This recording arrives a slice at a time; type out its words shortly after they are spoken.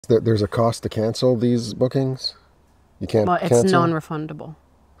There's a cost to cancel these bookings? You can't Well, it's cancel? non-refundable.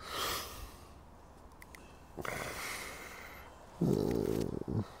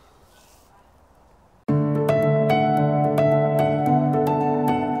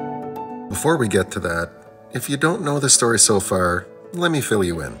 Before we get to that, if you don't know the story so far, let me fill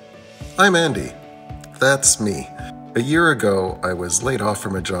you in. I'm Andy. That's me. A year ago, I was laid off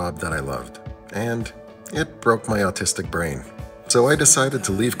from a job that I loved, and it broke my autistic brain. So I decided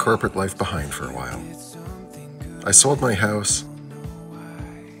to leave corporate life behind for a while. I sold my house,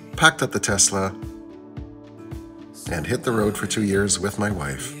 packed up the Tesla, and hit the road for 2 years with my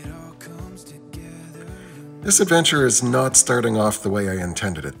wife. This adventure is not starting off the way I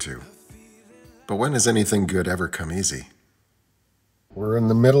intended it to. But when has anything good ever come easy? We're in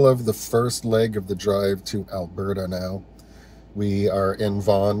the middle of the first leg of the drive to Alberta now. We are in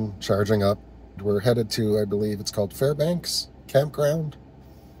Vaughan, charging up. We're headed to, I believe it's called Fairbanks Campground.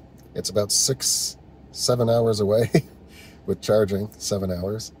 It's about 6-7 hours away with charging, 7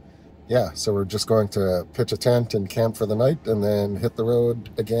 hours. Yeah, so we're just going to pitch a tent and camp for the night and then hit the road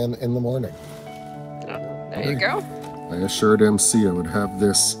again in the morning. There you go. I assured MC I would have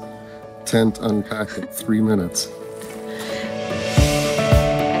this tent unpacked in 3 minutes.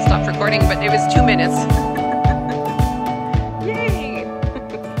 I stopped recording, but it was 2 minutes. Yay!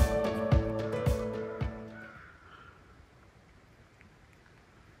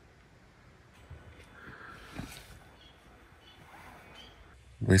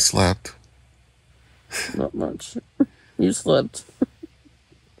 We slept. Not much. You slept.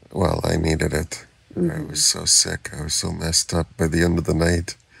 Well, I needed it. I was so sick. I was so messed up by the end of the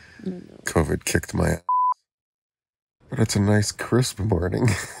night. COVID kicked my ass. But it's a nice crisp morning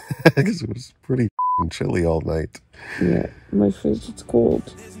because it was pretty chilly all night. Yeah, my face is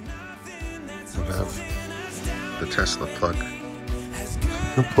cold. We have the Tesla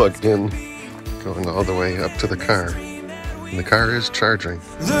plugged in, going all the way up to the car. And the car is charging.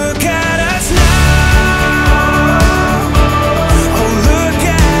 Look at us now. Oh, look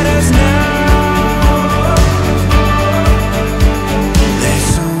at us now. There's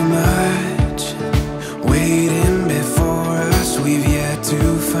so much waiting before us we've yet to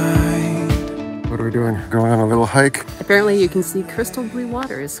find. What are we doing? Going on a little hike? Apparently you can see crystal blue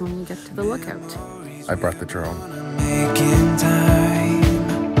waters when you get to the lookout. I brought the drone. Making time.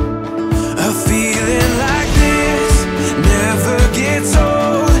 A feeling like this never gets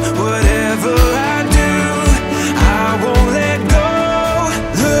old. Whatever I do, I won't let go.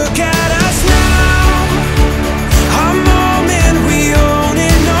 Look at us now. Our moment, we own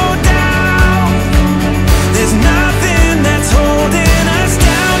it, no doubt. There's nothing that's holding us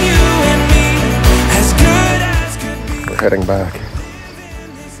down, you and me, as good as could be. We're heading back.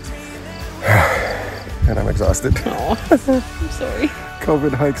 And I'm exhausted. Oh, I'm sorry.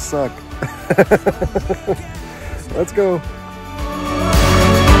 COVID hikes suck. Let's go. Look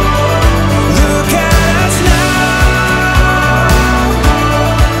at us now.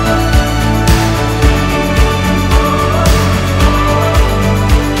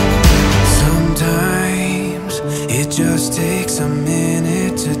 Sometimes it just takes a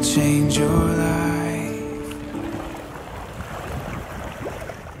minute to change your life.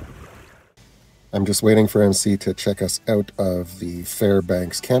 I'm just waiting for MC to check us out of the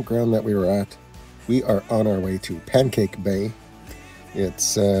Fairbanks campground that we were at. We are on our way to Pancake Bay.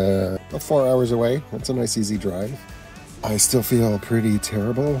 It's about 4 hours away. It's a nice easy drive. I still feel pretty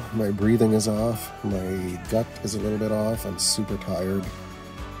terrible. My breathing is off. My gut is a little bit off. I'm super tired.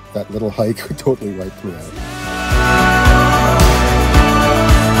 That little hike totally wiped me out. Look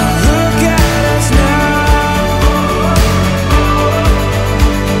at us now.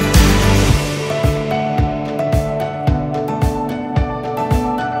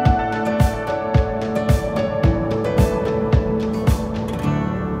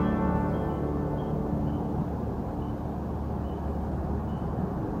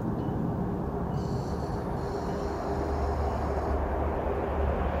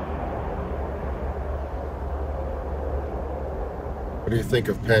 What do you think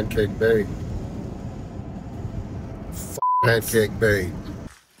of Pancake Bay? Pancake Bay.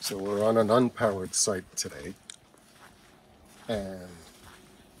 So we're on an unpowered site today. And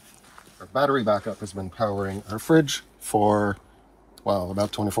our battery backup has been powering our fridge for, well,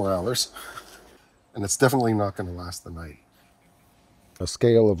 about 24 hours. And it's definitely not going to last the night. A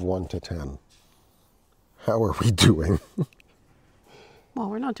scale of 1 to 10. How are we doing? Well,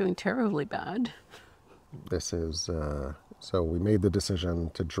 we're not doing terribly bad. This is, so we made the decision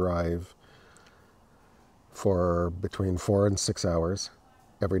to drive for between 4 and 6 hours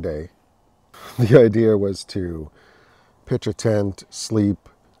every day. The idea was to pitch a tent, sleep,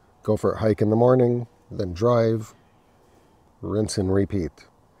 Go for a hike in the morning, then drive, rinse and repeat.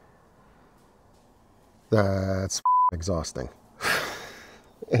 That's exhausting.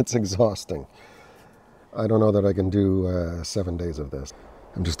 It's exhausting. I don't know that I can do 7 days of this.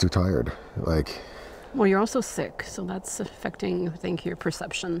 I'm just too tired. Like, Well, you're also sick, so that's affecting, I think, your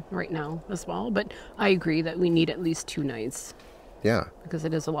perception right now as well. But I agree that we need at least 2 nights yeah, because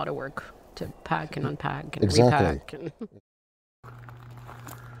it is a lot of work to pack and unpack and exactly. repack. And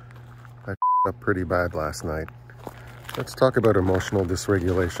I up pretty bad last night. Let's talk about emotional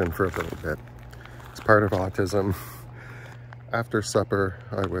dysregulation for a little bit. It's part of autism. After supper,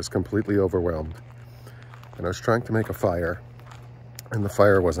 I was completely overwhelmed. And I was trying to make a fire, and the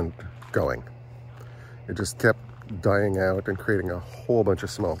fire wasn't going. It just kept dying out and creating a whole bunch of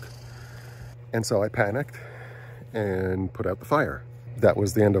smoke. And so I panicked and put out the fire. That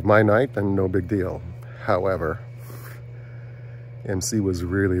was the end of my night, and no big deal. However, MC was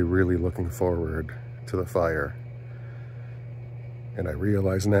really looking forward to the fire. And I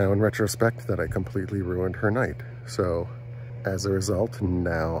realize now in retrospect that I completely ruined her night. So as a result,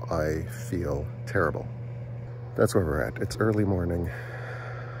 now I feel terrible. That's where we're at. It's early morning,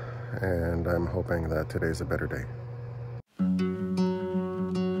 and I'm hoping that today's a better day.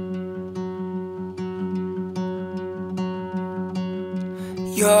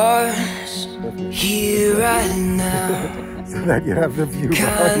 Yours, here right now. So that you have the view behind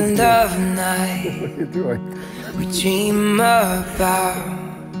Kind you. of night What are you doing? we dream about.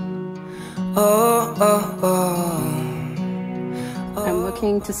 Oh. I'm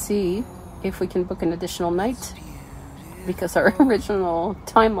looking to see if we can book an additional night because our original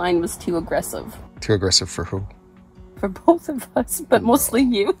timeline was too aggressive Too aggressive for who? for both of us, but mostly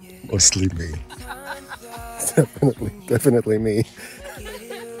you. Mostly me. Definitely me.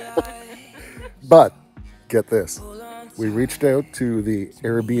 But get this. We reached out to the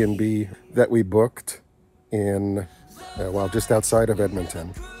Airbnb that we booked in, just outside of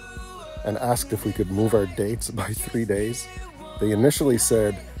Edmonton, and asked if we could move our dates by 3 days. They initially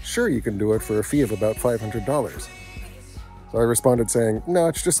said, sure, you can do it for a fee of about $500. So I responded saying, no,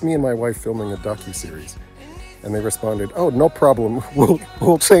 it's just me and my wife filming a docuseries. And they responded, oh, no problem.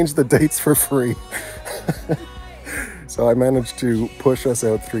 We'll change the dates for free. So I managed to push us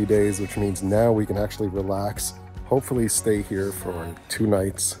out 3 days, which means now we can actually relax, hopefully stay here for 2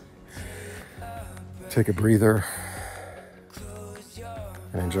 nights, take a breather,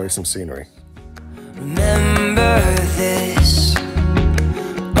 and enjoy some scenery. Remember this.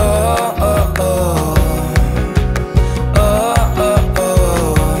 Oh.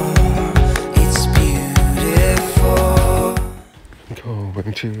 It's beautiful.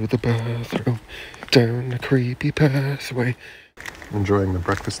 Going to the bathroom, down the creepy pathway. Enjoying the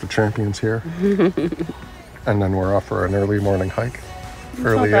Breakfast of Champions here. And then we're off for an early morning hike.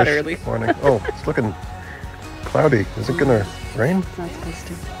 Early-ish not that early. morning. Oh, it's looking cloudy. Is it gonna rain? It's not supposed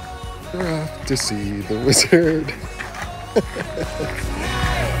to. We're off to see the wizard.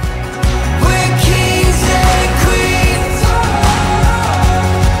 We're kings and queens.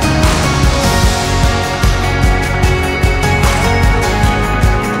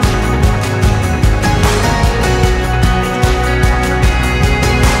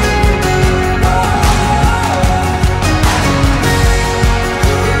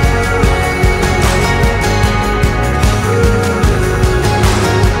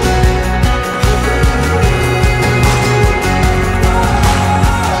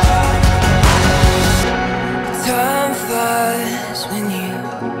 Time flies when you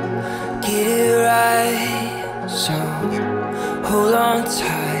get it right. So hold on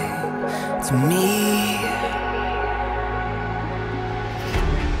tight to me.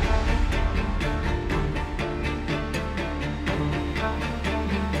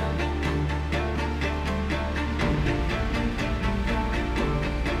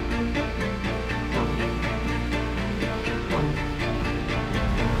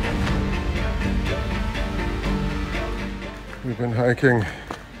 We've been hiking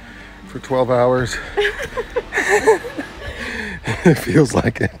for 12 hours. It feels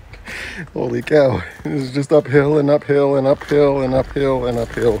like it. Holy cow. It's just uphill and uphill and uphill and uphill and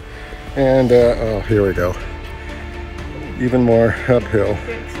uphill. And, oh, here we go. Even more uphill.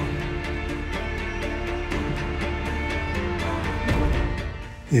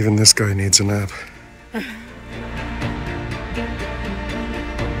 Even this guy needs a nap.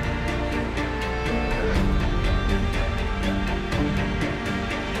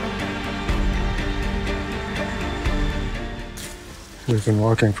 We've been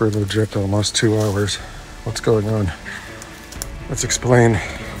walking for legit almost 2 hours. What's going on? Let's explain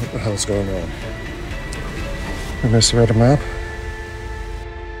what the hell's going on. I misread a map.